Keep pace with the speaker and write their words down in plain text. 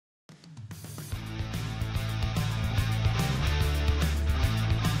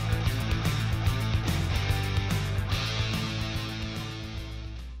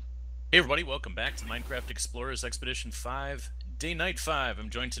everybody, welcome back to Minecraft Explorers Expedition 5, Day Night 5. I'm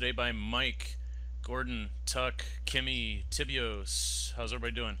joined today by Mike, Gordon, Tuck, Kimmy, Tibios. How's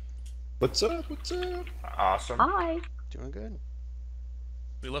everybody doing? What's up? What's up? Awesome. Hi. Doing good.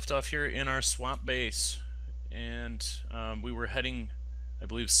 We left off here in our swamp base, and we were heading, I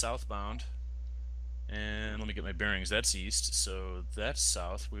believe, southbound. And let me get my bearings. That's east, so that's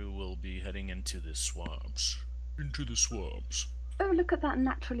south. We will be heading into the swamps. Into the swamps. Oh, look at that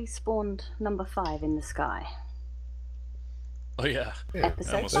naturally spawned number 5 in the sky. Oh yeah, I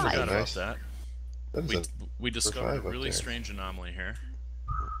Episode almost 5. forgot about Nice. that. We discovered a really strange anomaly here.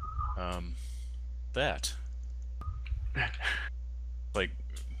 That. Like,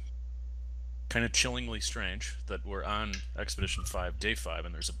 kind of chillingly strange that we're on Expedition 5, Day 5,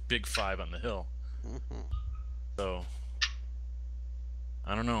 and there's a big 5 on the hill. So,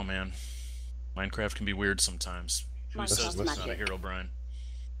 I don't know, man. Minecraft can be weird sometimes. Who says that's not a hero, Brian?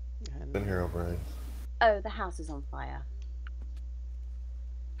 Been Hero Brian. Oh, the house is on fire.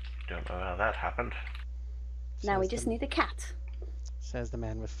 Don't know how that happened. Now we just need a cat. Says the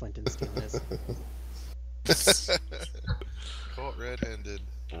man with flint and steel in his. Caught red-handed.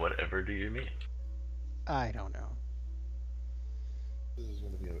 Whatever do you mean? I don't know. This is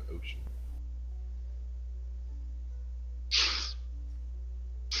going to be an ocean.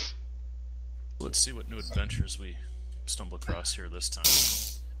 Let's see what new adventures we stumble across here this time.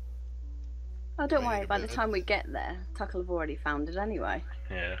 Oh, don't worry. By the time we get there, Tuck will have already found it anyway.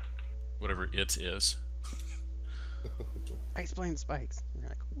 Yeah. Whatever it is. I explained spikes. You're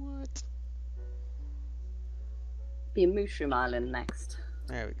like, what? Be a Mushroom Island next.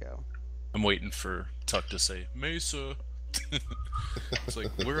 There we go. I'm waiting for Tuck to say, Mesa! It's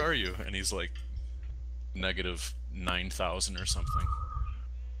like, where are you? And he's like, negative 9,000 or something.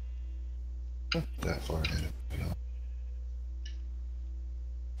 Not that far ahead of me.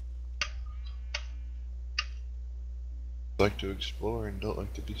 Like to explore and don't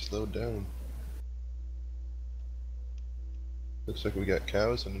like to be slowed down. Looks like we got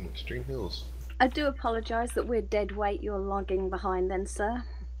cows and extreme hills. I do apologise that we're dead weight you're logging behind then, sir.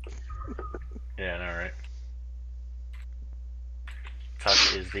 Yeah, no, right. Tuck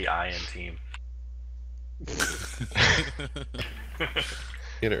is the iron team.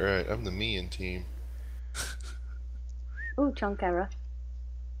 Get it right, I'm the me-in team. Ooh, chunk error.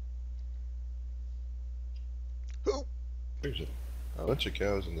 There's a bunch of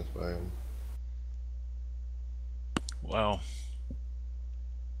cows in this biome. Wow.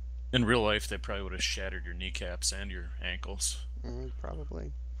 In real life, they probably would have shattered your kneecaps and your ankles.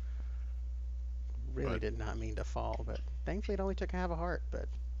 Probably. Really did not mean to fall, but thankfully it only took half a heart, but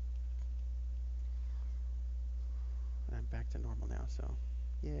I'm back to normal now, so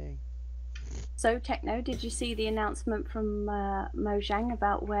yay. So, Techno, did you see the announcement from Mojang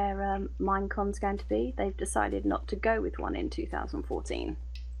about where Minecon's going to be? They've decided not to go with one in 2014.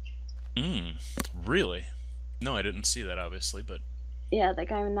 Really? No, I didn't see that, obviously, but... Yeah, they're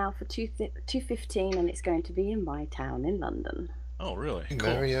going now for 2015, and it's going to be in my town in London. Oh, really? Cool.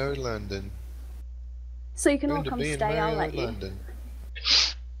 Mario London. So you can all Going to come be in stay, I'll Mario let you. London.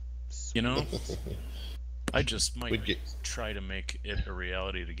 You know, I just might try to make it a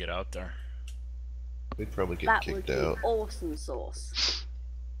reality to get out there. We'd probably get That would kicked be out. awesome sauce.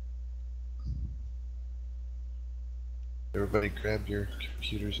 Everybody grab your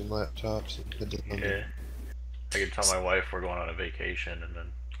computers and laptops and head to London. Yeah. I could tell my wife we're going on a vacation and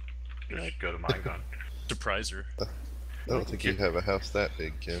then just go to Minecon. Surprise her. I don't think you'd have a house that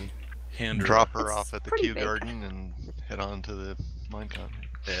big, Ken. Hand her, Drop her It's off at the pretty Kew big. Garden and head on to the Minecon.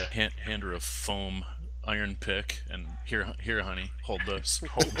 Yeah. hand her a foam iron pick, and here, honey, hold this.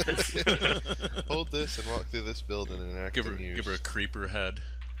 Hold this. Hold this and walk through this building and act Give her a creeper head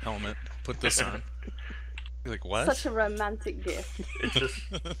helmet. Put this on. You're like, what? Such a romantic gift. It's just,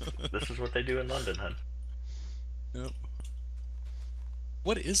 this is what they do in London, hun. Yep.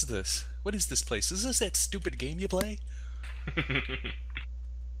 What is this? What is this place? Is this that stupid game you play?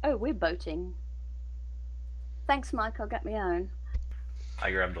 Oh, we're boating. Thanks, Mike. I'll get my own.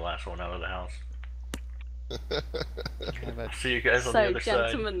 I grabbed the last one out of the house. I have, See you guys on the So other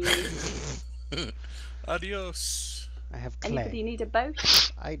side. gentlemanly. Adios. I have clay. Anybody need a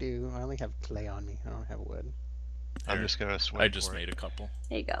boat? I do. I only have clay on me. I don't have wood. I'm There. just gonna swim. I just for it. made a couple.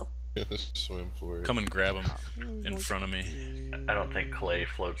 Here you go. Swim for it. Come and grab them in front of me. I don't think clay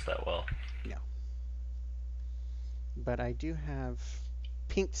floats that well. No. But I do have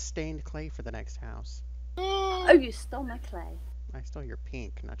pink stained clay for the next house. Oh, you stole my clay. I stole your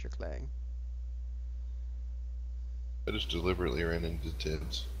pink, not your clay. I just deliberately ran into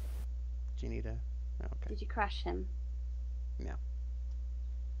Tibbs. Do you need a... Oh, okay. Did you crash him? No.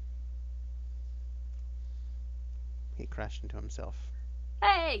 He crashed into himself.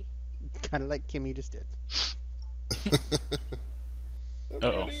 Hey! Kind of like Kimmy just did.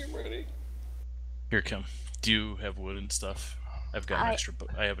 Uh-oh. I'm ready. Here, Kim. Do you have wood and stuff? I've got an extra boat.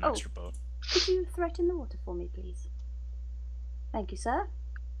 I have an Oh. extra boat. Could you threaten the water for me, please? Thank you, sir.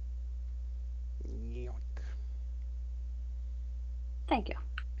 Yoink. Thank you.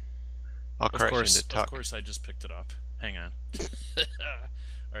 I'll Of crash course, into Tuck. of course, I just picked it up. Hang on.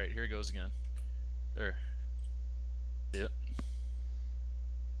 All right, here it goes again. There. Yep.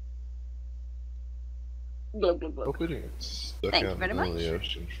 Glug, glug, glug. Hope we didn't get stuck Thank out you in very the middle of much. the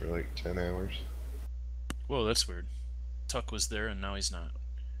ocean for like 10 hours. Whoa, that's weird. Tuck was there and now he's not.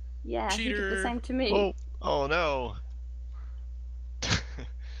 Yeah, he did the Cheater. same to me. Oh, oh no!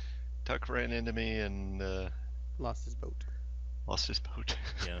 Tuck ran into me and Lost his boat. lost his boat.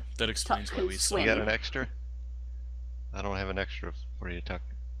 Yeah, that explains Tuck why can we swim. You got an extra? I don't have an extra for you, Tuck.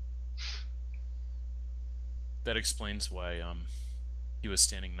 That explains why he was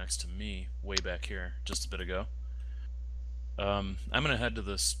standing next to me way back here just a bit ago. I'm gonna head to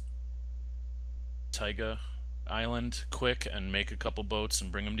this Taiga island quick and make a couple boats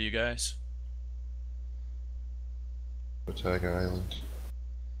and bring them to you guys. Otaga Island.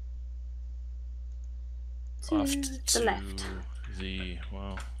 To Off the left. the,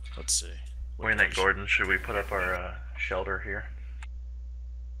 well, let's see. What do you think, Gordon? Should we put up our shelter here?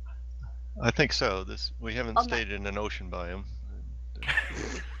 I think so. We haven't On that- stayed in an ocean biome.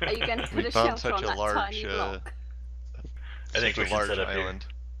 Are you going to put We a found shelter such on a that large, tiny block? I think such we a should large set up here. island.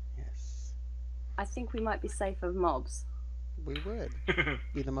 Yes. I think we might be safe of mobs. We would.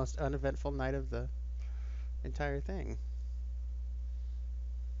 Be the most uneventful night of the entire thing.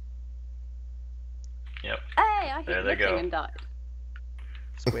 Yep. Hey, I There hit they nothing go. and died.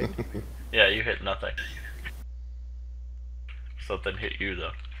 Squid? Yeah, you hit nothing. Something hit you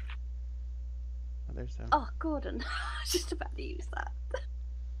though. Oh, there's a... Oh, Gordon. Just about to use that.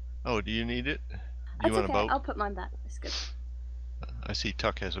 Oh, do you need it? You That's want okay, a boat? I'll put mine back. It's good. I see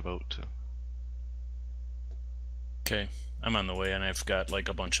Tuck has a boat. So. Okay, I'm on the way and I've got like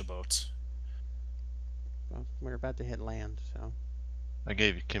a bunch of boats. Well, we're about to hit land, so... I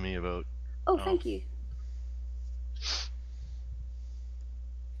gave Kimmy a boat. Oh, Oh. thank you.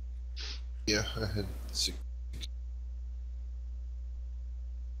 Yeah, I had 6.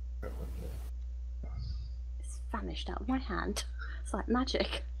 Got one there. It's vanished out of my hand. It's like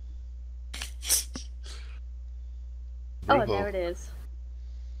magic. Oh, and there it is.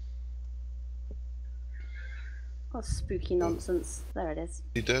 Oh, spooky nonsense. There it is.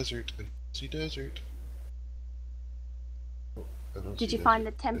 See desert. I see desert. Oh, I don't Did see you find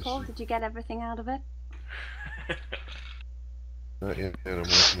the desert. temple? I see- Did you get everything out of it? Not yet, I'm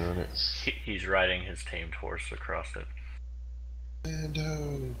working on it. He's riding his tamed horse across it.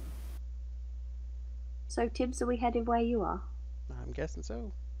 And So, Tibbs, are we headed where you are? I'm guessing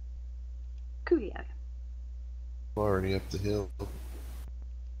so. Coolio. I'm already up the hill.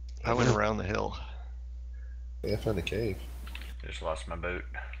 I went around the hill. Yeah, I found a cave. Just lost my boat.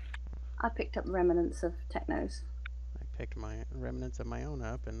 I picked up remnants of Technos. I picked my remnants of my own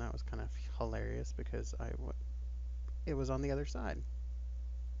up, and that was kind of hilarious because it was on the other side.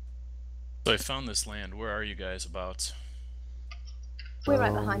 So I found this land. Where are you guys about? We're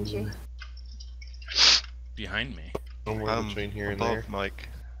right behind you. Behind me? Somewhere between here and there. Above Mike.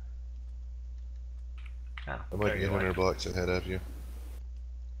 Oh, I might there be you 100 are. blocks ahead of you.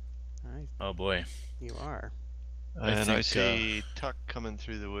 Oh boy. You are. And I think, see Tuck coming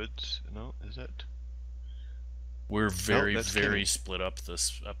through the woods. No, is that? We're very, that's very Kimmy. split up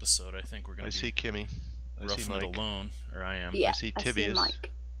this episode. I think we're I going to see be Kimmy. I see roughing it Mike. alone, or I am. Yeah, see I see Tibius. Mike.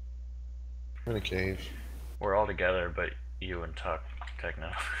 I'm in a cave. We're all together, but you and Tuck,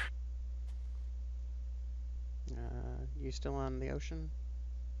 Techno. You still on the ocean?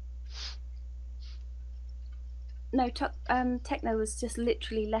 No, Techno was just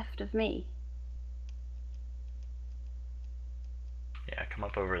literally left of me. Yeah, come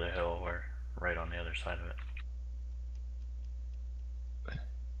up over the hill. We're right on the other side of it.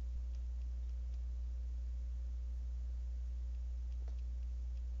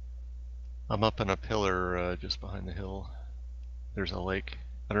 I'm up in a pillar just behind the hill. There's a lake.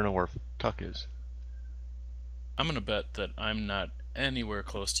 I don't know where Tuck is. I'm going to bet that I'm not anywhere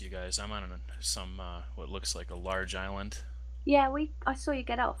close to you guys. I'm on some, what looks like a large island. Yeah, I saw you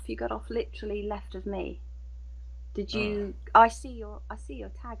get off. You got off literally left of me. Did you? I see your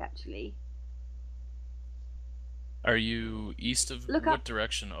tag actually. Are you east of, Look what up.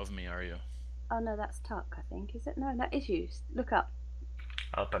 direction of me are you? Oh no, that's Tuck. I think is it? No, that is you. Look up.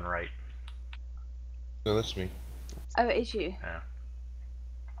 Up and right. No, that's me. Oh, it is you. Yeah.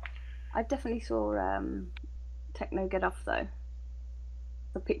 I definitely saw Techno get off though?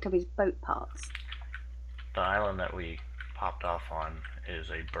 I picked up his boat parts. The island that we popped off on is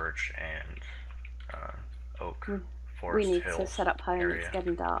a birch and oak forest We need hills to set up home. area. It's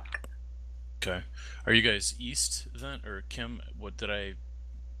getting dark. Okay. Are you guys east then, or Kim?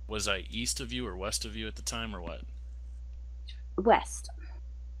 Was I east of you or west of you at the time, or what? West.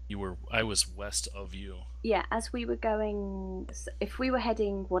 I was west of you. Yeah, as we were going, if we were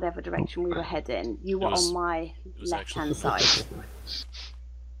heading whatever direction we were heading, you were on my left-hand side.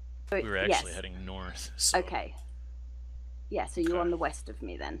 We were actually heading north. So. Okay. Yeah, so you're on the west of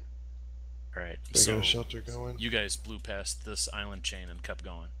me then. Right. They got a shelter going. You guys blew past this island chain and kept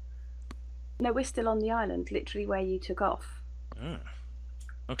going. No, we're still on the island, literally where you took off. Oh.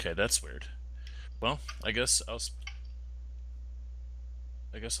 Okay, that's weird. Well, I guess I'll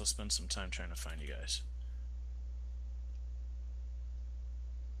spend some time trying to find you guys.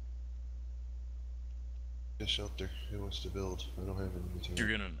 A shelter. Who wants to build? I don't have any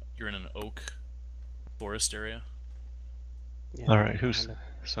material. You're in an oak forest area. Yeah, All right,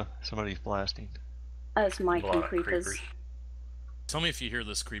 somebody's blasting? It's Mike and creepers. Tell me if you hear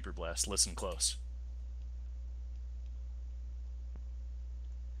this creeper blast. Listen close.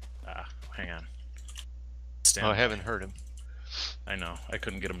 Hang on. I haven't heard him. I know. I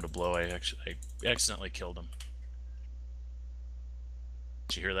couldn't get him to blow. I accidentally killed him.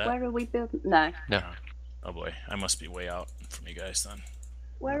 Did you hear that? Where are we building? No. No. Oh boy, I must be way out from you guys then.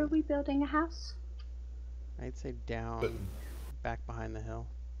 Where are we building a house? I'd say down, back behind the hill.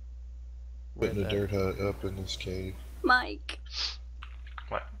 Putting a dirt hut up in this cave. Mike.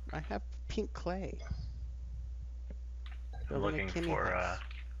 What? I have pink clay. I'm looking for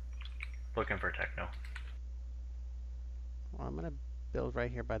techno. Well, I'm gonna build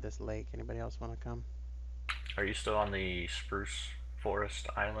right here by this lake. Anybody else want to come? Are you still on the spruce forest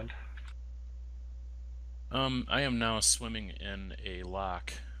island? I am now swimming in a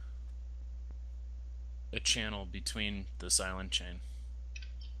lock. A channel between this island chain.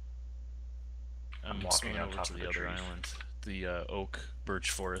 I'm walking swimming on over top to of the the other trees. island. The oak birch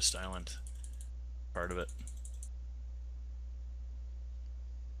forest island. Part of it.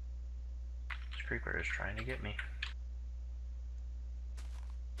 This creeper is trying to get me.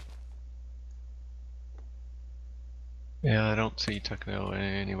 Yeah, I don't see techno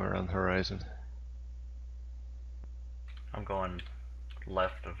anywhere on the horizon. I'm going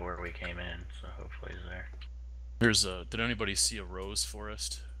left of where we came in, so hopefully he's there. Did anybody see a rose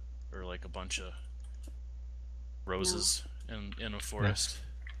forest? Or like a bunch of roses in a forest?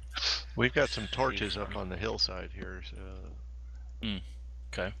 Yeah. We've got some torches up on the hillside here, so...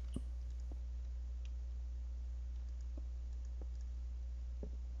 Okay.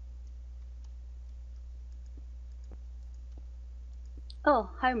 Oh,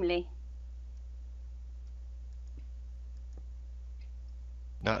 homely.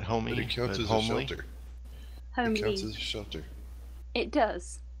 Not homey, But it counts but as homely. a shelter. Homely. It counts as a shelter. It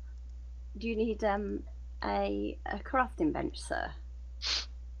does. Do you need a crafting bench, sir?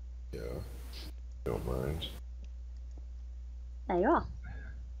 Yeah. Don't mind. There you are.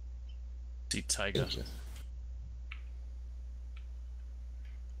 See Taiga. Thank you.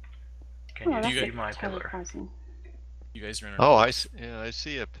 Can you that's see my pillar? You guys are in. Oh, I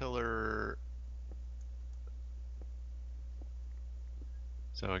see a pillar.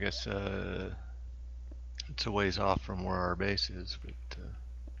 So I guess it's a ways off from where our base is, but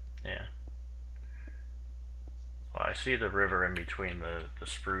Yeah. Well, I see the river in between the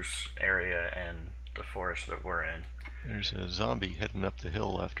spruce area and the forest that we're in. there's a zombie heading up the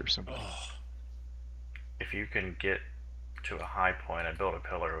hill after somebody. Oh, If you can get to a high point, I built a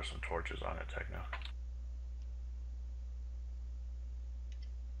pillar with some torches on it, Techno.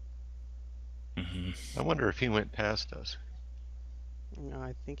 I wonder if he went past us. No,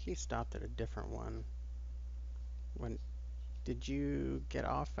 I think he stopped at a different one. Did you get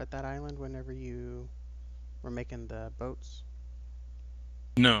off at that island whenever you were making the boats?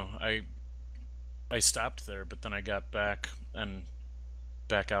 no, I stopped there, but then I got back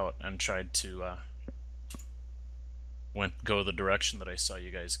out and tried to go the direction that I saw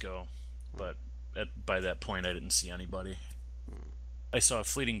you guys go, but by that point I didn't see anybody. I saw a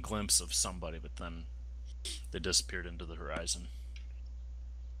fleeting glimpse of somebody, but then they disappeared into the horizon.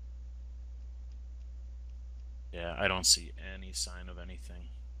 Yeah, I don't see any sign of anything.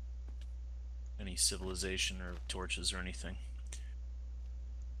 Any civilization or torches or anything.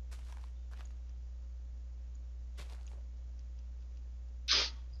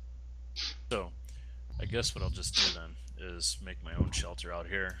 So, I guess what I'll just do then is make my own shelter out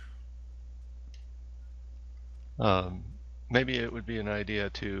here. Maybe it would be an idea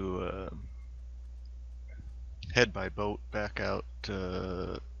to head by boat back out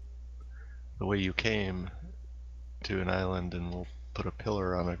the way you came to an island, and we'll put a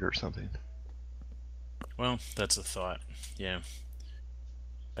pillar on it or something. Well, that's a thought. Yeah.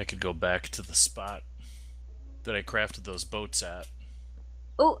 I could go back to the spot that I crafted those boats at.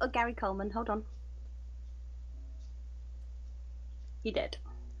 Oh, Gary Coleman, hold on. He did.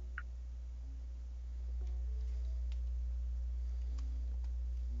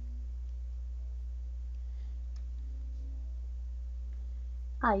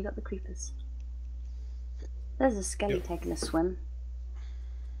 Ah, you got the creepers. There's a skelly taking a swim.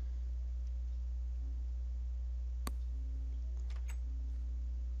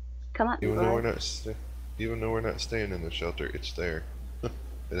 Come at me, Even though bro. we're not staying in the shelter, it's there.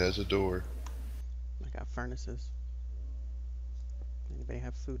 It has a door. I got furnaces. Anybody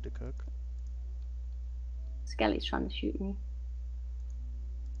have food to cook? Skelly's trying to shoot me.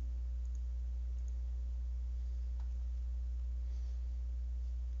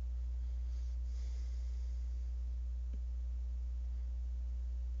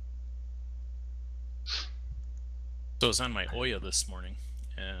 So I was on my Oya this morning,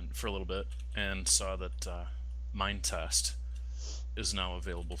 and for a little bit, and saw that Mine Test is now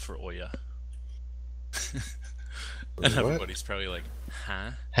available for Oya. And What? everybody's probably like,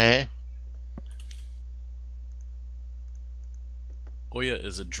 huh? Hey? Oya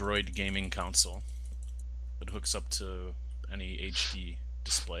is a Droid gaming console that hooks up to any HD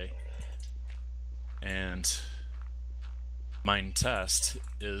display. And Mine Test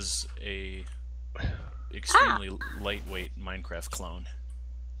is a extremely lightweight Minecraft clone.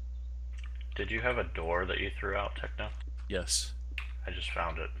 Did you have a door that you threw out, Techno? Yes. I just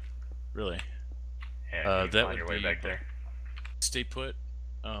found it. Really? Yeah, can you that find would your way be back there? Stay put.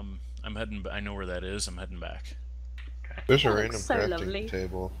 I'm heading. I know where that is. I'm heading back. There's a That random looks so crafting lovely.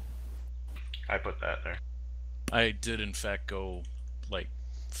 table. I put that there. I did in fact go like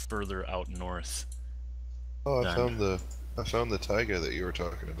further out north. Oh, Done. I found the taiga that you were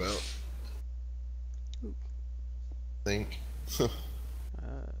talking about. Ooh. Think.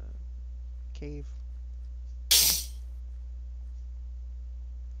 Cave.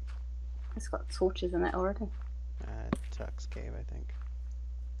 It's got torches in it already. Tuck's cave, I think.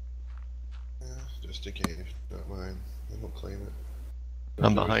 Just a cave, not mine. I don't claim it.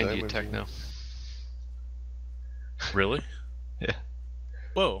 I'm There was behind you, diamonds in Techno. it. Really? Yeah.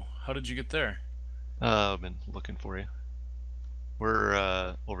 Whoa! How did you get there? I've been looking for you.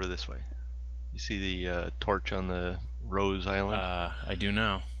 We're over this way. You see the torch on the Rose Island? I do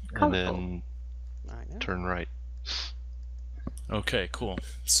now. And Colorful. then I know. turn right. Okay, cool.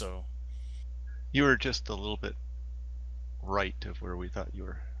 So You were just a little bit right of where we thought you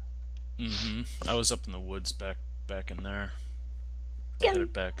were. I was up in the woods back in there. Yeah.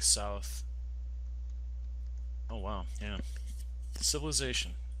 Headed back south. Oh wow, yeah.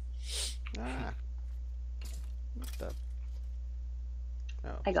 Civilization. Ah. What the? Oh,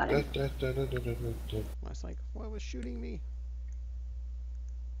 I got him. I was like, what was shooting me?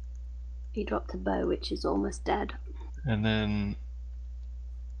 He dropped a bow, which is almost dead. And then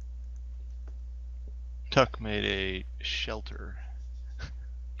Tuck made a shelter,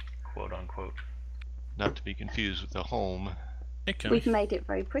 Quote unquote. not to be confused with a home, Hey, Kim. We've made it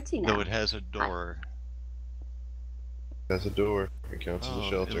very pretty now. though it has a door. Has a door. It counts as a It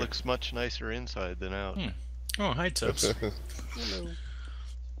shelter. looks much nicer inside than out. Oh, hi, Tips. Hello.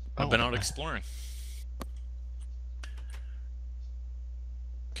 I've been out exploring.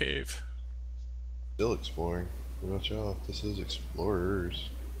 Cave. Still exploring. Watch out. This is explorers.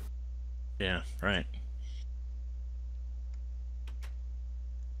 Yeah, right.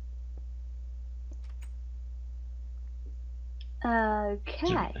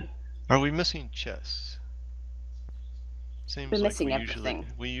 Okay. Are we missing chests? Seems We're like missing everything.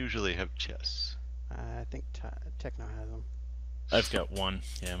 we usually have chests. I think Techno has them. I've got one.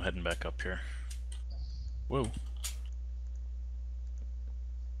 Yeah, I'm heading back up here. Whoa.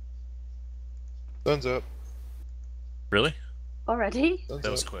 Sun's up. Really? Already? Sun's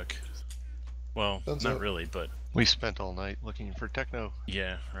That was up. quick. Well, Thumbs not up. really, but We spent all night looking for Techno.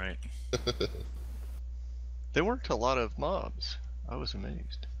 yeah, right. There weren't a lot of mobs. I was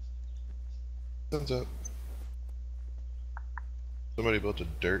amazed. Sun's up. Somebody built a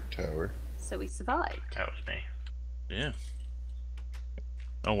dirt tower. So we survived. That was me. Yeah.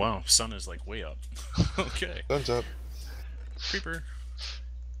 Oh wow, sun is like way up. Okay. Sun's up. Creeper.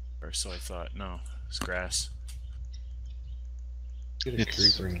 Or so I thought. No, it's grass. Get a It's-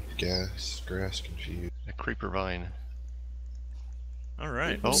 creeper and grass confused. A creeper vine. All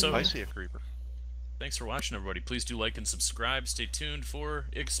right. Oh, so I see a creeper. Thanks for watching, everybody. Please do like and subscribe. Stay tuned for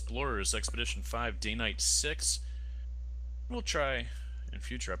Explorers Expedition 5 Day Night 6. We'll try in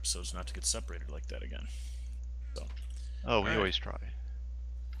future episodes not to get separated like that again. So, Oh, we Alright. always try.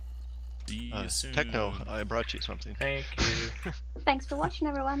 see you soon. Techno, I brought you something. Thank you. Thanks for watching,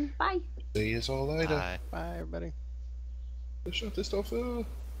 everyone. Bye. See you all later. Bye. Bye, everybody. Shut this stuff up.